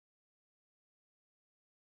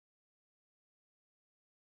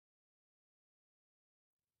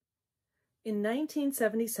In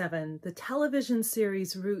 1977, the television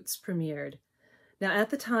series Roots premiered. Now, at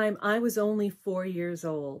the time, I was only 4 years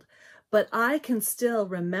old, but I can still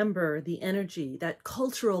remember the energy, that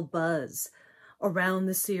cultural buzz around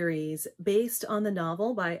the series based on the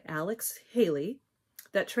novel by Alex Haley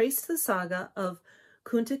that traced the saga of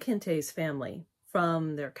Kunta Kinte's family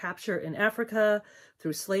from their capture in Africa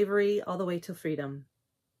through slavery all the way to freedom.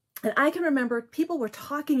 And I can remember people were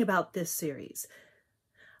talking about this series.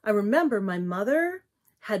 I remember my mother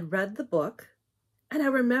had read the book, and I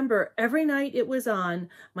remember every night it was on,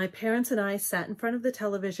 my parents and I sat in front of the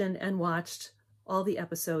television and watched all the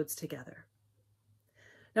episodes together.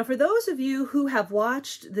 Now, for those of you who have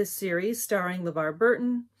watched this series starring LeVar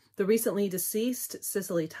Burton, the recently deceased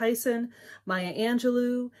Cicely Tyson, Maya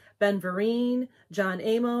Angelou, Ben Vereen, John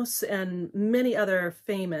Amos, and many other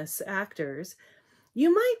famous actors,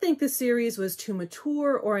 you might think the series was too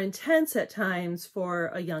mature or intense at times for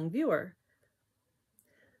a young viewer.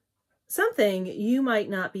 Something you might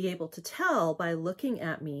not be able to tell by looking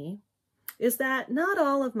at me is that not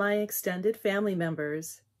all of my extended family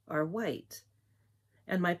members are white,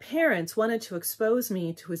 and my parents wanted to expose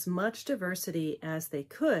me to as much diversity as they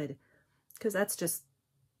could, because that's just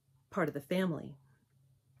part of the family.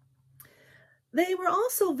 They were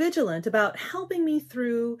also vigilant about helping me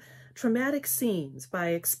through traumatic scenes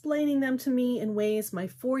by explaining them to me in ways my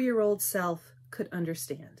 4-year-old self could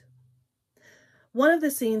understand. One of the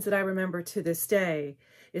scenes that I remember to this day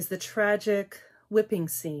is the tragic whipping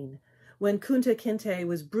scene when Kunta Kinte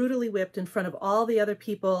was brutally whipped in front of all the other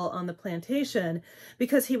people on the plantation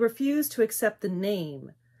because he refused to accept the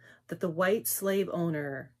name that the white slave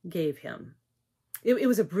owner gave him. It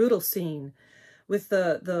was a brutal scene with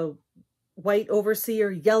the white overseer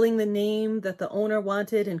yelling the name that the owner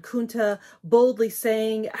wanted, and Kunta boldly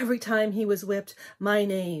saying every time he was whipped, "My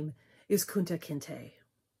name is Kunta Kinte."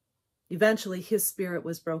 Eventually, his spirit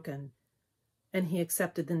was broken, and he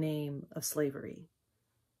accepted the name of slavery.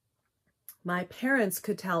 My parents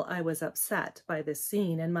could tell I was upset by this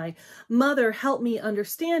scene, and my mother helped me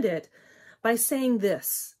understand it by saying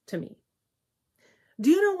this to me. "Do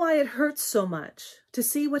you know why it hurts so much to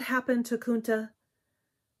see what happened to Kunta?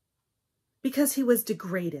 Because he was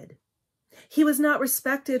degraded. He was not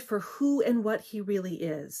respected for who and what he really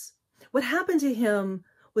is. What happened to him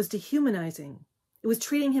was dehumanizing. It was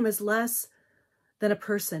treating him as less than a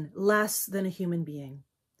person, less than a human being.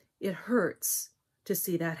 It hurts to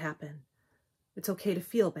see that happen. It's okay to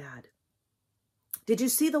feel bad. Did you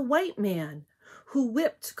see the white man who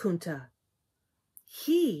whipped Kunta?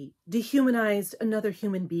 He dehumanized another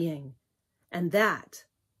human being, and that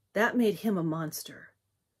made him a monster.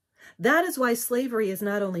 That is why slavery is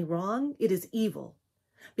not only wrong, it is evil,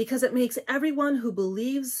 because it makes everyone who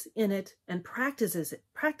believes in it and practices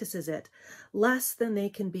it less than they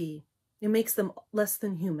can be. It makes them less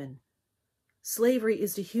than human. Slavery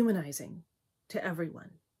is dehumanizing to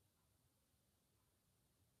everyone."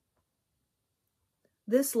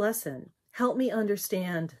 This lesson helped me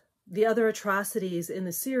understand the other atrocities in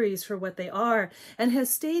the series for what they are, and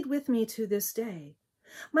has stayed with me to this day.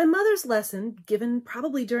 My mother's lesson, given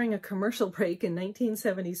probably during a commercial break in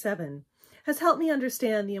 1977, has helped me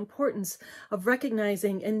understand the importance of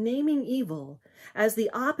recognizing and naming evil as the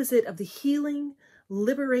opposite of the healing,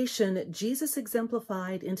 liberation Jesus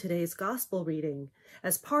exemplified in today's gospel reading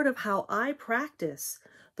as part of how I practice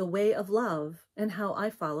the way of love and how I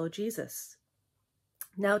follow Jesus.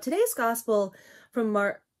 Now, today's gospel from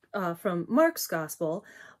Mark's gospel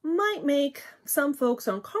might make some folks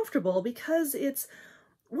uncomfortable because it's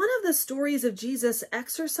one of the stories of Jesus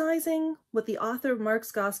exorcising what the author of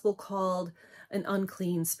Mark's gospel called an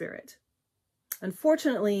unclean spirit.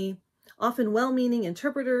 Unfortunately, often well-meaning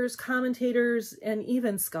interpreters, commentators, and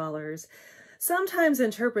even scholars sometimes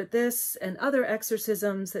interpret this and other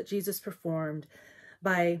exorcisms that Jesus performed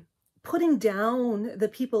by putting down the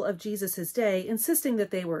people of Jesus's day, insisting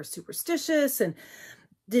that they were superstitious and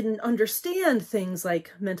didn't understand things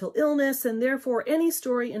like mental illness, and therefore any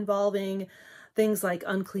story involving things like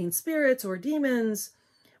unclean spirits or demons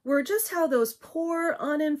were just how those poor,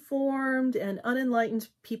 uninformed, and unenlightened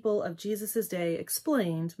people of Jesus's day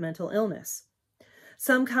explained mental illness.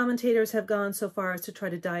 Some commentators have gone so far as to try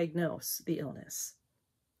to diagnose the illness.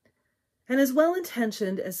 And as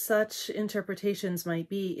well-intentioned as such interpretations might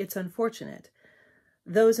be, it's unfortunate.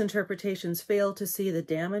 Those interpretations fail to see the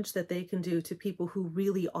damage that they can do to people who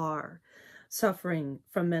really are suffering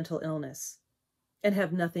from mental illness and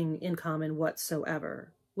have nothing in common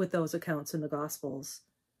whatsoever with those accounts in the Gospels.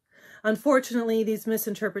 Unfortunately, these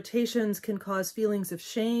misinterpretations can cause feelings of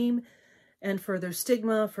shame and further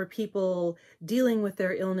stigma for people dealing with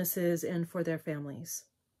their illnesses and for their families.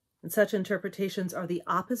 And such interpretations are the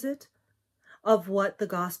opposite of what the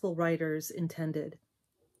gospel writers intended,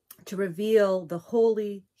 to reveal the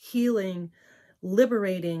holy, healing,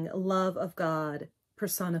 liberating love of God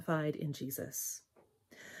personified in Jesus.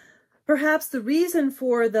 Perhaps the reason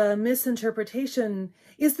for the misinterpretation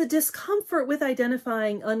is the discomfort with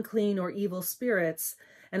identifying unclean or evil spirits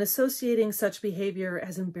and associating such behavior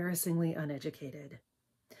as embarrassingly uneducated.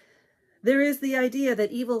 There is the idea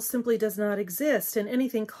that evil simply does not exist, and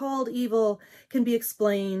anything called evil can be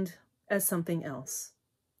explained as something else.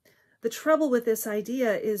 The trouble with this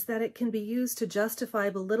idea is that it can be used to justify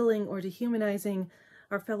belittling or dehumanizing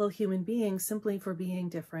our fellow human beings simply for being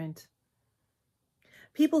different.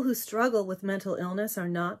 People who struggle with mental illness are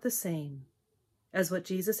not the same as what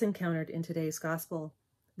Jesus encountered in today's gospel.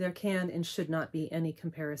 There can and should not be any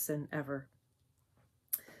comparison ever.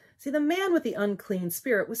 See, the man with the unclean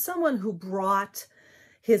spirit was someone who brought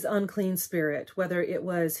his unclean spirit, whether it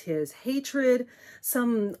was his hatred,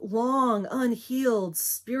 some long, unhealed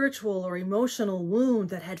spiritual or emotional wound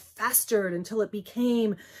that had festered until it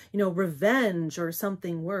became, revenge or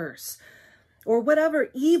something worse, or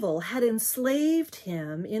whatever evil had enslaved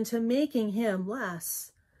him into making him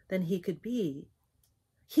less than he could be.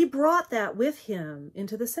 He brought that with him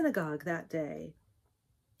into the synagogue that day.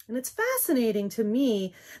 And it's fascinating to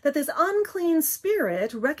me that this unclean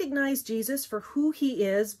spirit recognized Jesus for who he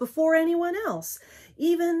is before anyone else,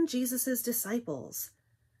 even Jesus's disciples.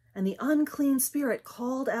 And the unclean spirit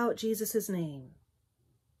called out Jesus's name.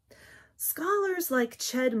 Scholars like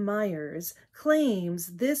Ched Myers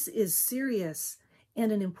claims this is serious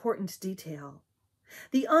and an important detail.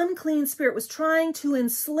 The unclean spirit was trying to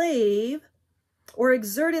enslave or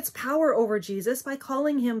exert its power over Jesus by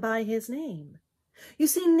calling him by his name. You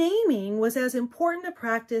see, naming was as important a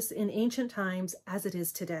practice in ancient times as it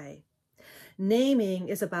is today. Naming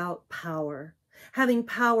is about power, having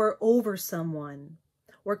power over someone,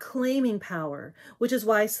 or claiming power, which is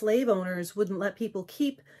why slave owners wouldn't let people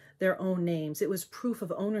keep their own names. It was proof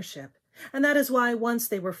of ownership. And that is why once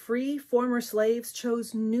they were free, former slaves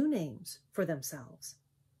chose new names for themselves.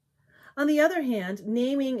 On the other hand,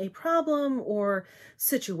 naming a problem or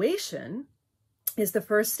situation is the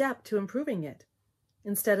first step to improving it,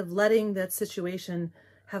 instead of letting that situation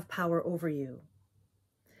have power over you.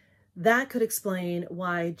 That could explain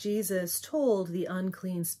why Jesus told the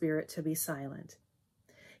unclean spirit to be silent.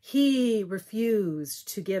 He refused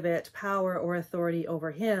to give it power or authority over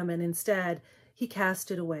him, and instead he cast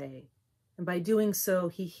it away. And by doing so,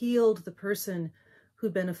 he healed the person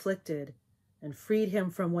who'd been afflicted and freed him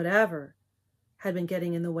from whatever had been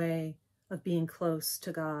getting in the way of being close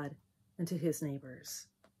to God and to his neighbors.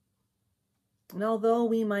 And although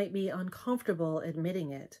we might be uncomfortable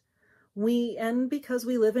admitting it, and because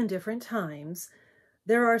we live in different times,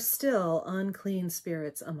 there are still unclean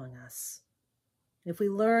spirits among us. If we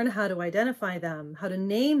learn how to identify them, how to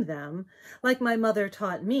name them, like my mother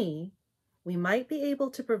taught me, we might be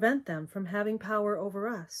able to prevent them from having power over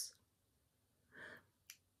us.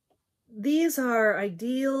 These are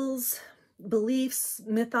ideals, beliefs,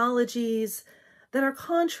 mythologies that are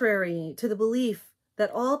contrary to the belief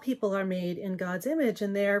that all people are made in God's image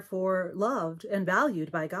and therefore loved and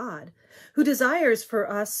valued by God, who desires for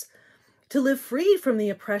us to live free from the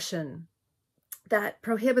oppression that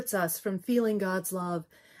prohibits us from feeling God's love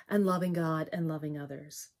and loving God and loving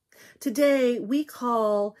others. Today, we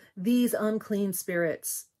call these unclean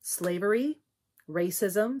spirits slavery,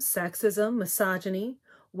 racism, sexism, misogyny,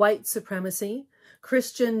 white supremacy,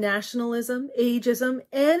 Christian nationalism, ageism,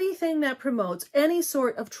 anything that promotes any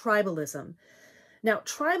sort of tribalism. Now,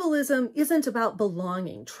 tribalism isn't about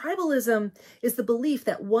belonging. Tribalism is the belief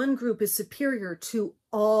that one group is superior to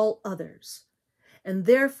all others and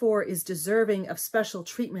therefore is deserving of special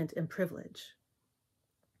treatment and privilege.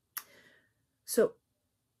 So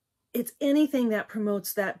it's anything that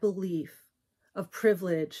promotes that belief of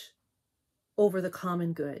privilege over the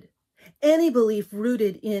common good. Any belief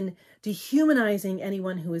rooted in dehumanizing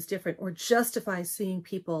anyone who is different or justifies seeing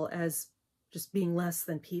people as just being less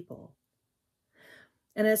than people.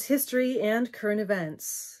 And as history and current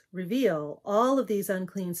events reveal, all of these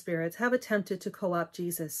unclean spirits have attempted to co-opt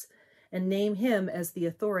Jesus and name him as the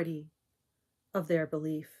authority of their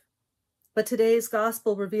belief. But today's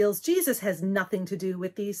gospel reveals Jesus has nothing to do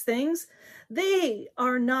with these things. They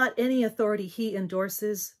are not any authority he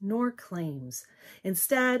endorses nor claims.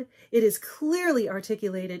 Instead, it is clearly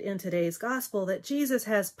articulated in today's gospel that Jesus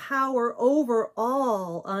has power over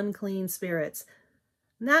all unclean spirits.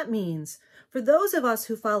 And that means for those of us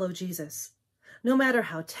who follow Jesus, no matter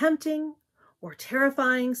how tempting or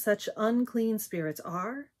terrifying such unclean spirits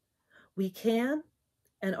are, we can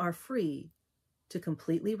and are free to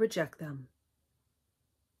completely reject them.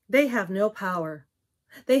 They have no power.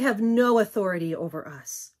 They have no authority over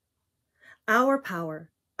us. Our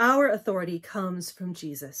power, our authority comes from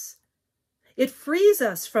Jesus. It frees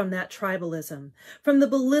us from that tribalism, from the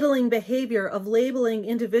belittling behavior of labeling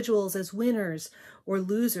individuals as winners or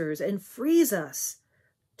losers, and frees us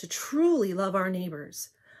to truly love our neighbors,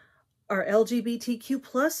 our LGBTQ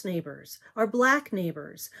plus neighbors, our Black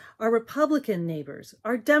neighbors, our Republican neighbors,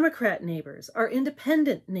 our Democrat neighbors, our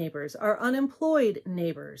independent neighbors, our unemployed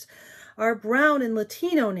neighbors, our brown and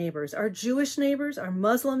Latino neighbors, our Jewish neighbors, our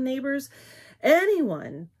Muslim neighbors,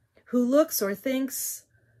 anyone who looks or thinks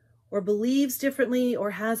or believes differently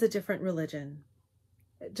or has a different religion.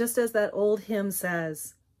 Just as that old hymn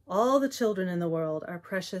says, all the children in the world are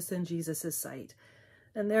precious in Jesus' sight,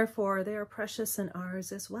 and therefore they are precious in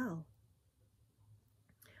ours as well.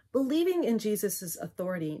 Believing in Jesus'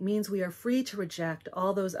 authority means we are free to reject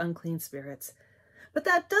all those unclean spirits. But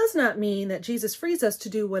that does not mean that Jesus frees us to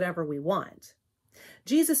do whatever we want.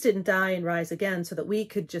 Jesus didn't die and rise again so that we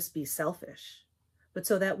could just be selfish, but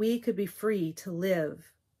so that we could be free to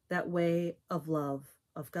live that way of love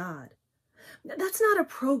of God. That's not a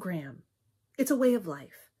program. It's a way of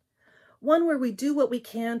life. One where we do what we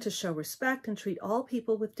can to show respect and treat all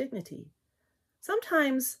people with dignity.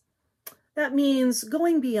 Sometimes that means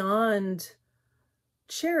going beyond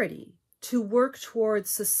charity to work towards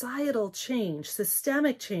societal change,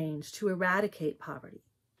 systemic change to eradicate poverty.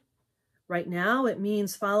 Right now, it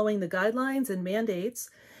means following the guidelines and mandates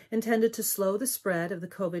intended to slow the spread of the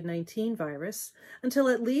COVID-19 virus until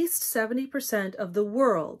at least 70% of the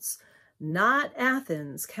world's, not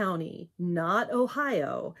Athens County, not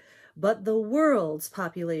Ohio, but the world's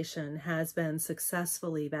population has been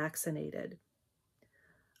successfully vaccinated.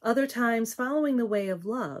 Other times, following the way of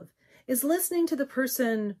love is listening to the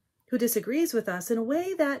person who disagrees with us in a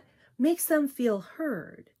way that makes them feel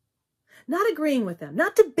heard. Not agreeing with them,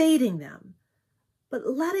 not debating them, but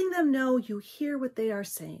letting them know you hear what they are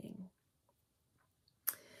saying.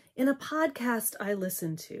 In a podcast I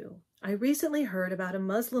listened to, I recently heard about a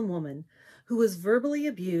Muslim woman who was verbally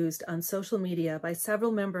abused on social media by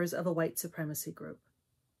several members of a white supremacy group.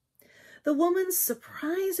 The woman's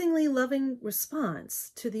surprisingly loving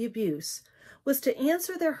response to the abuse was to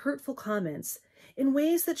answer their hurtful comments in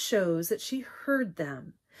ways that shows that she heard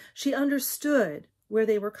them. She understood where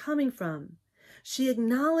they were coming from. She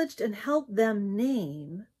acknowledged and helped them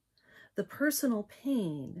name the personal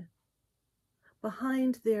pain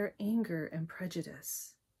behind their anger and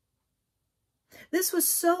prejudice. This was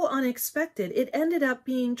so unexpected, it ended up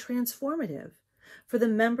being transformative for the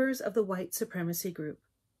members of the white supremacy group.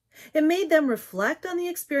 It made them reflect on the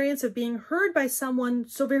experience of being heard by someone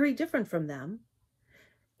so very different from them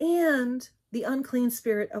and the unclean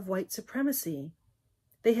spirit of white supremacy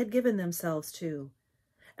they had given themselves to,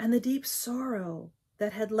 and the deep sorrow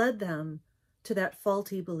that had led them to that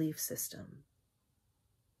faulty belief system.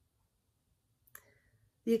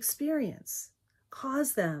 The experience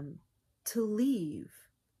caused them to leave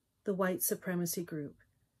the white supremacy group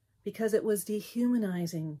because it was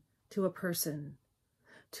dehumanizing to a person,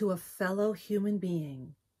 to a fellow human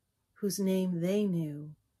being whose name they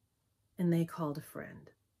knew and they called a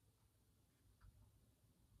friend.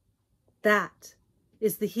 That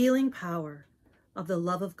is the healing power of the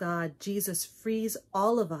love of God Jesus frees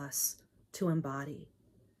all of us to embody.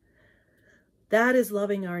 That is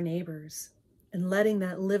loving our neighbors and letting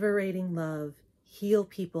that liberating love heal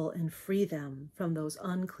people and free them from those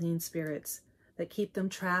unclean spirits that keep them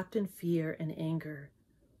trapped in fear and anger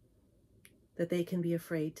that they can be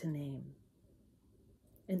afraid to name.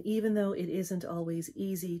 And even though it isn't always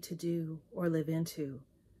easy to do or live into,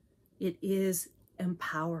 it is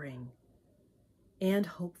empowering and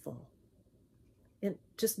hopeful. And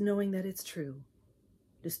just knowing that it's true,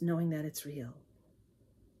 just knowing that it's real,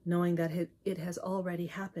 knowing that it has already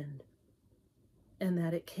happened and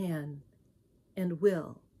that it can and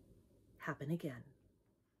will happen again.